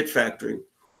behind the Hit Factory.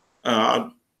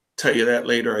 I'll tell you that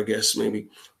later, I guess, maybe.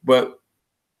 But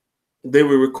they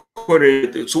were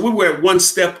recording. So we were at One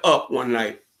Step Up one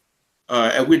night.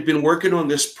 And we'd been working on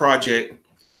this project,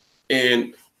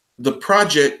 and the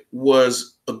project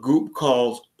was a group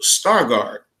called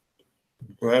Stargard,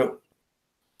 right?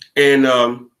 And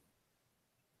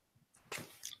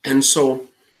so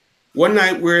one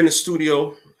night we're in the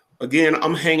studio. Again,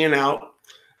 I'm hanging out.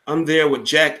 I'm there with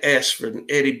Jack Ashford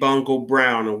and Eddie Bongo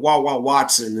Brown and Wah-Wah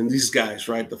Watson and these guys,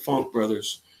 right? The Funk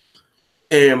Brothers.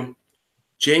 And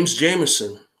James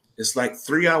Jamerson is like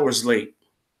 3 hours late.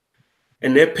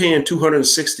 And they're paying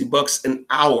 $260 an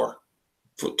hour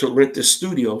to rent this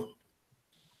studio.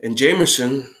 And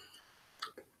Jamerson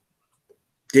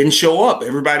didn't show up.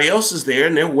 Everybody else is there,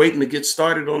 and they're waiting to get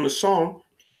started on the song.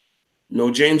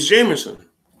 No James Jamerson.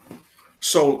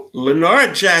 So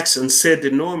Leonard Jackson said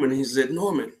to Norman, he said,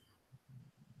 Norman,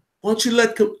 why don't you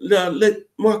let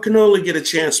Mark Cannoli get a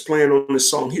chance playing on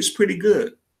this song? He's pretty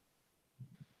good.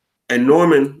 And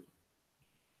Norman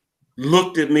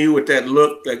looked at me with that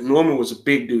look. Like, Norman was a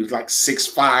big dude, like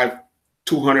 6'5",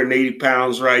 280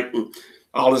 pounds, right? And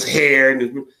all his hair.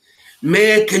 And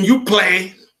man, can you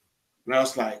play? And I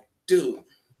was like, dude,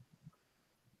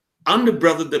 I'm the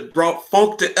brother that brought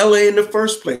funk to LA in the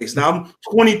first place. Now I'm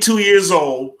 22 years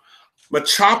old. My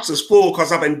chops is full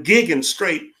because I've been gigging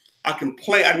straight. I can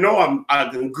play. I know I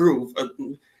can groove.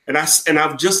 And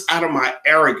I'm just out of my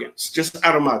arrogance, just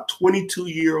out of my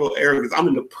 22-year-old arrogance. I'm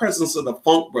in the presence of the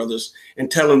Funk Brothers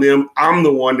and telling them I'm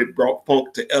the one that brought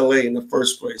funk to LA in the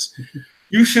first place.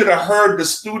 You should have heard the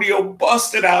studio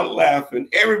busted out laughing.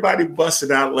 Everybody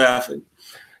busted out laughing.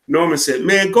 Norman said,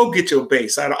 man, go get your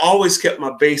bass. I'd always kept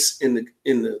my bass in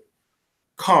the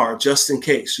car just in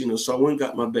case, so I went and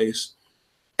got my bass.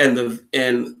 And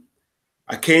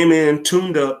I came in,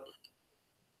 tuned up.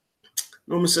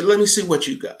 Norman said, let me see what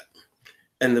you got.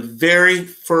 And the very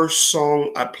first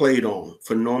song I played on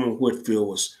for Norman Whitfield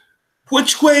was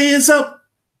Which way is up?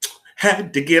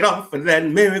 Had to get off of that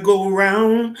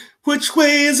merry-go-round. Which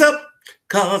way is up?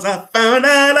 Cause I found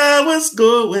out I was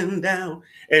going down.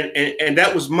 And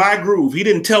that was my groove. He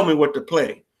didn't tell me what to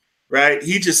play, right?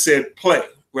 He just said play,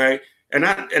 right? And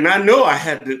I know I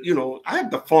had to, you know, I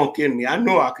had the funk in me. I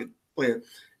know I could play it.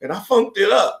 And I funked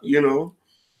it up, you know.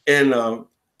 And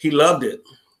he loved it,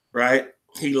 right?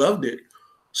 He loved it.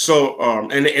 So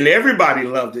and everybody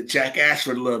loved it. Jack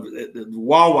Ashford loved it.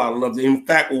 Wawa loved it. In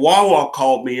fact, Wawa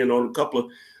called me in on a couple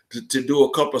of to do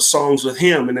a couple of songs with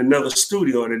him in another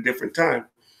studio at a different time.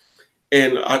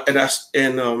 And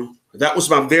that was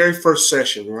my very first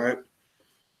session, right?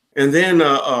 And then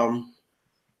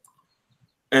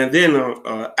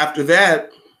after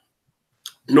that,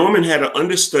 Norman had an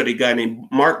understudy guy named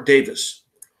Mark Davis,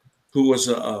 who was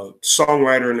a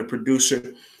songwriter and a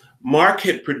producer. Mark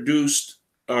had produced,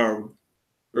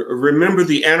 remember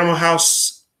the Animal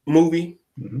House movie?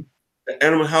 Mm-hmm. The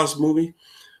Animal House movie?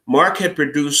 Mark had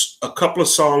produced a couple of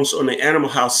songs on the Animal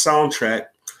House soundtrack,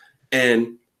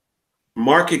 and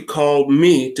Mark had called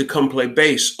me to come play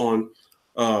bass on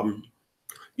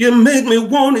You Make Me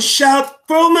Want to Shout,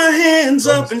 Throw My Hands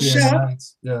Up and Shout.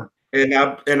 Yeah. And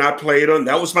I played on,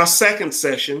 that was my second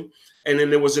session. And then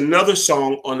there was another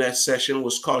song on that session, it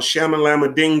was called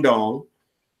Shamalama Ding Dong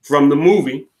from the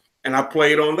movie. And I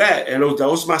played on that. And that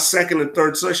was my second and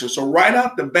third session. So right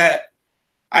out the bat,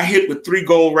 I hit with 3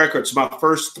 gold records, my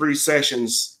first 3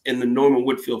 sessions in the Norman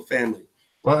Whitfield family.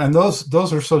 Well, and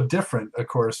those are so different, of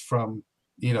course, from,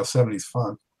 you know, 70s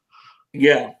funk.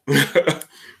 Yeah.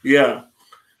 Yeah.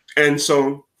 And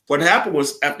so what happened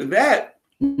was after that,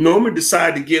 Norman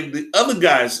decided to give the other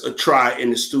guys a try in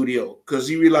the studio because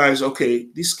he realized, okay,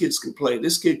 these kids can play.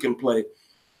 This kid can play.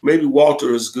 Maybe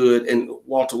Walter is good, and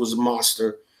Walter was a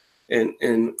monster, and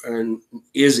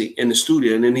Izzy in the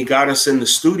studio. And then he got us in the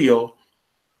studio.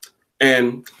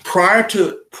 And prior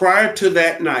to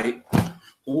that night,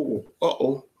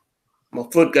 my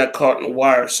foot got caught in the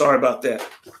wire. Sorry about that.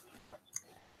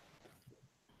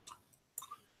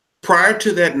 Prior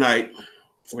to that night,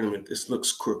 wait a minute, this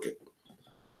looks crooked.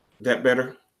 That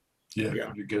better?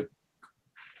 Yeah, you're good.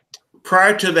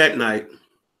 Prior to that night,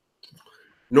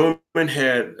 Norman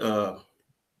had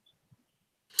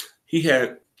he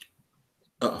had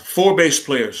 4 bass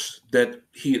players that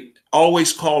he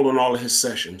always called on all of his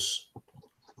sessions.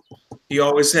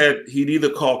 He'd either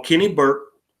call Kenny Burke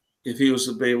if he was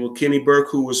available. Kenny Burke,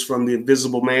 who was from the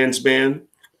Invisible Man's Band.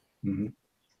 Mm-hmm.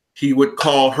 He would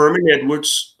call Herman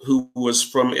Edwards, who was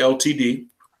from LTD.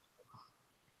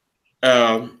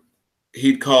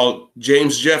 He'd call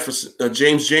James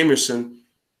Jamerson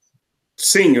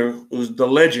Sr., who was the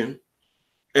legend,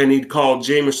 and he'd call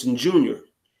Jamerson Jr.,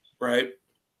 right?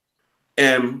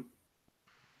 And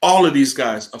all of these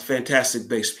guys are fantastic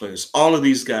bass players. All of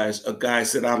these guys are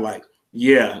guys that I like.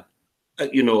 Yeah,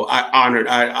 you know, I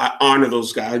honor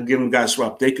those guys. I give them guys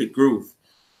rock. They could groove.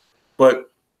 But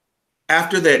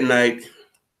after that night,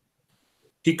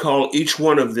 he called each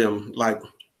one of them like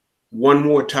one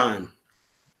more time.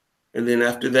 And then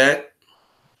after that,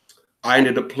 I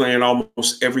ended up playing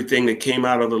almost everything that came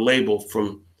out of the label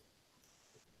from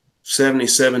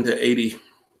 77 to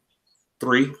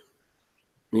 83.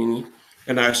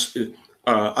 And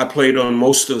I played on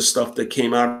most of the stuff that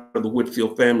came out of the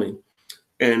Whitfield family.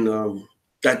 And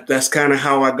that's kind of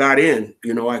how I got in.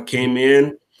 You know, I came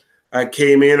in,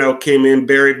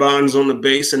 Barry Bonds on the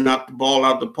bass and knocked the ball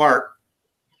out the park.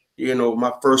 You know,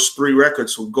 my first 3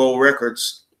 records were gold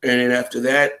records. And then after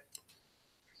that,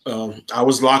 I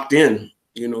was locked in.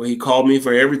 You know, he called me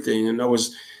for everything. And I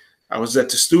was at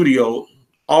the studio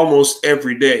almost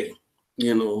every day,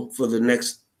 you know, for the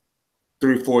next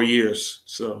 3 or 4 years.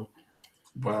 So.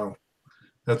 Wow.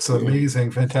 That's an amazing,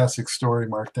 fantastic story,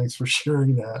 Mark. Thanks for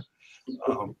sharing that.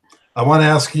 I want to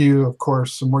ask you, of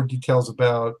course, some more details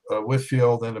about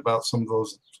Whitfield and about some of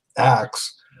those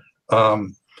acts.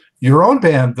 Your own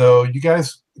band, though, you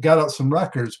guys got out some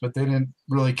records, but they didn't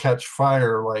really catch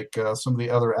fire like some of the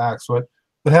other acts. What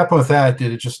happened with that?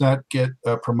 Did it just not get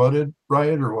promoted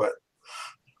right, or what?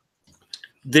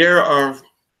 There's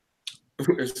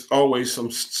always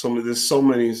there's so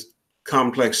many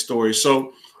complex stories.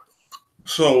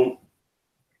 So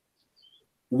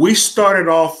we started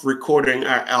off recording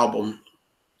our album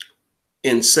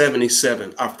in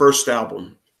 77, our first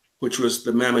album, which was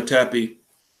the Mamatapi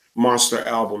Monster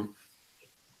album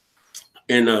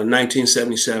in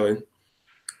 1977.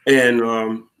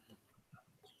 And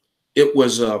it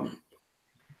was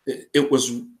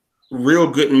real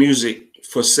good music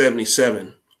for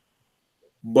 77.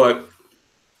 But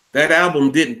that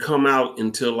album didn't come out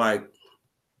until like,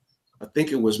 I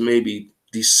think it was maybe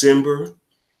December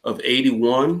of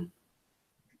 81.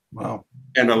 Wow.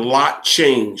 And a lot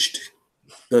changed.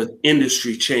 The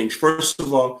industry changed. First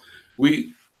of all,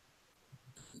 we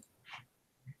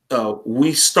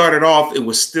started off, it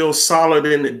was still solid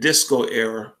in the disco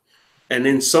era. And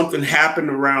then something happened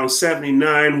around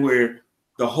 79 where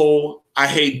the whole I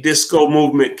Hate Disco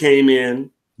movement came in.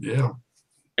 Yeah.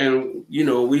 And, you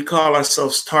know, we call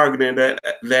ourselves targeting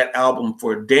that album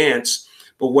for dance.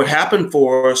 But what happened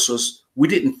for us was we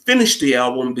didn't finish the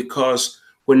album because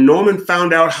when Norman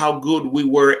found out how good we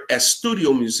were as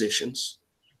studio musicians,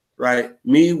 right?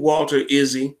 Me, Walter,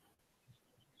 Izzy,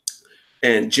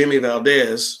 and Jimmy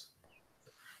Valdez,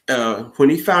 when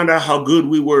he found out how good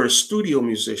we were as studio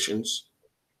musicians,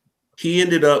 he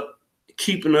ended up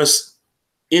keeping us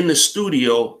in the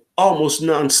studio almost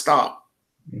nonstop.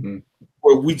 Mm-hmm.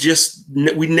 Where we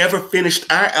never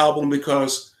finished our album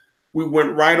because we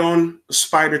went right on a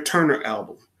Spider Turner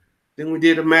album. Then we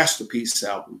did a Masterpiece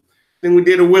album. Then we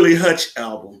did a Willie Hutch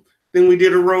album. Then we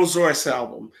did a Rose Royce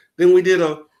album. Then we did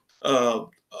another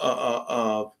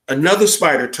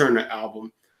Spider Turner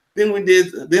album. Then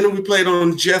we played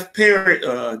on Jeff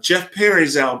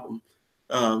Perry's album.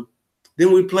 Then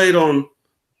we played on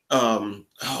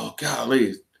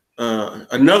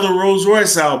another Rose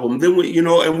Royce album. Then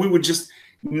and we were just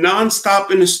nonstop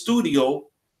in the studio.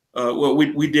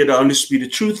 We did an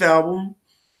Undisputed Truth album.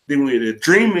 Then we did a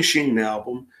Dream Machine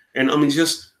album, and I mean,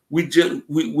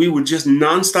 we were just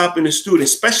nonstop in the studio.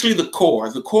 Especially the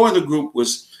core. The core of the group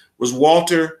was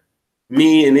Walter,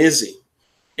 me, and Izzy.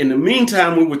 In the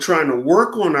meantime, we were trying to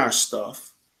work on our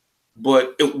stuff,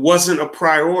 but it wasn't a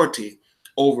priority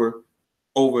over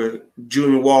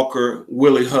Junior Walker,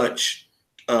 Willie Hutch.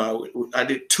 I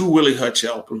did 2 Willie Hutch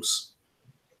albums.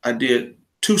 I did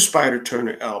 2 Spider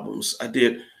Turner albums. I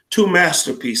did 2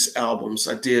 Masterpiece albums.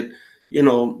 I did,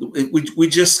 we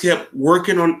just kept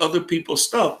working on other people's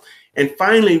stuff. And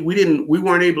finally, we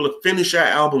weren't able to finish our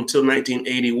album till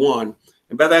 1981.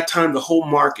 And by that time, the whole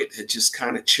market had just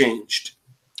kind of changed.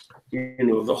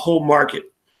 The whole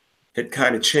market had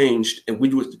kind of changed, and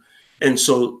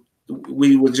so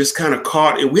we were just kind of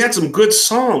caught. And we had some good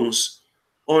songs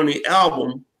on the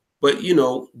album, but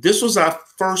this was our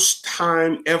first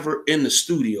time ever in the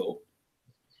studio,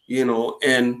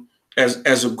 and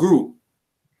as a group,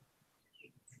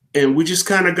 and we just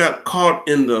kind of got caught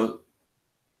in the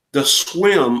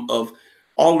swim of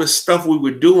all this stuff we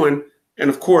were doing. And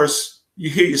of course, you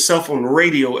hear yourself on the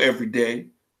radio every day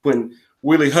when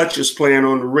Willie Hutch is playing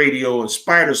on the radio and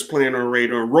Spider's playing on the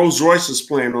radio and Rose Royce is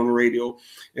playing on the radio.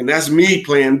 And that's me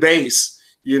playing bass,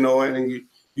 and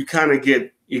you kind of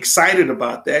get excited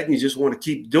about that and you just want to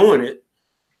keep doing it.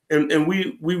 And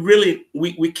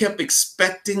we kept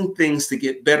expecting things to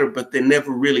get better, but they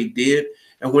never really did.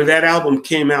 And when that album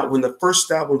came out, when the first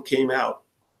album came out,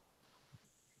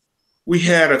 we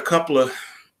had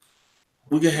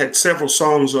several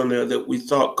songs on there that we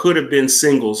thought could have been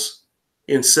singles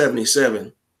in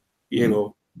 77,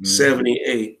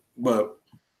 78, but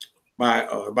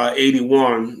by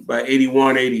 81,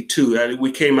 82,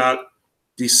 we came out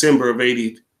December of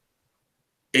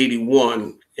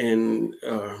 81, and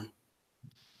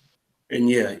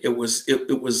yeah, it was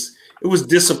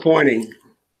disappointing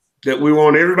that we were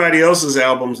on everybody else's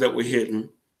albums that were hitting.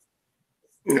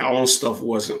 Our own stuff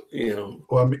wasn't,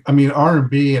 Well, I mean,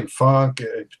 R&B and funk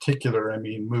in particular,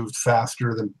 moved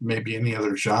faster than maybe any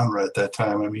other genre at that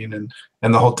time. And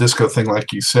the whole disco thing,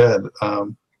 like you said,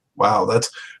 wow,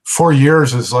 that's 4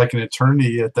 years is like an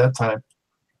eternity at that time,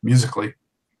 musically.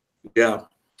 Yeah.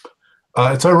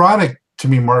 It's ironic to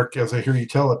me, Mark, as I hear you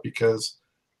tell it, because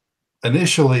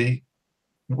initially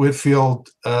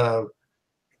Whitfield,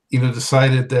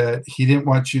 decided that he didn't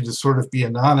want you to sort of be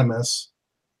anonymous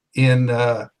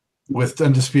with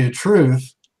Undisputed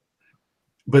Truth,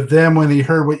 but then when he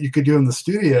heard what you could do in the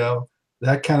studio,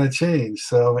 that kind of changed.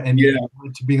 So, and you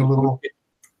went to being a little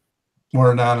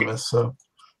more anonymous. So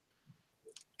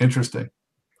interesting.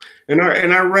 And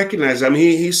I recognize,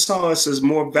 he saw us as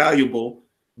more valuable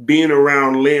being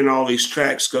around laying all these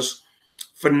tracks, because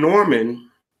for Norman,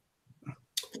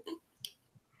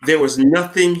 there was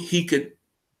nothing he could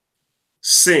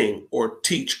sing or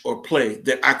teach or play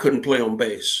that I couldn't play on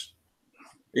bass.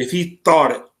 If he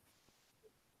thought it,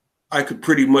 I could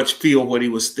pretty much feel what he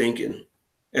was thinking,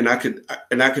 and I could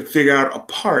figure out a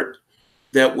part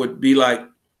that would be like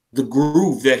the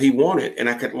groove that he wanted, and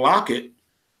I could lock it,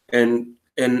 and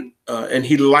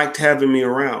he liked having me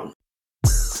around.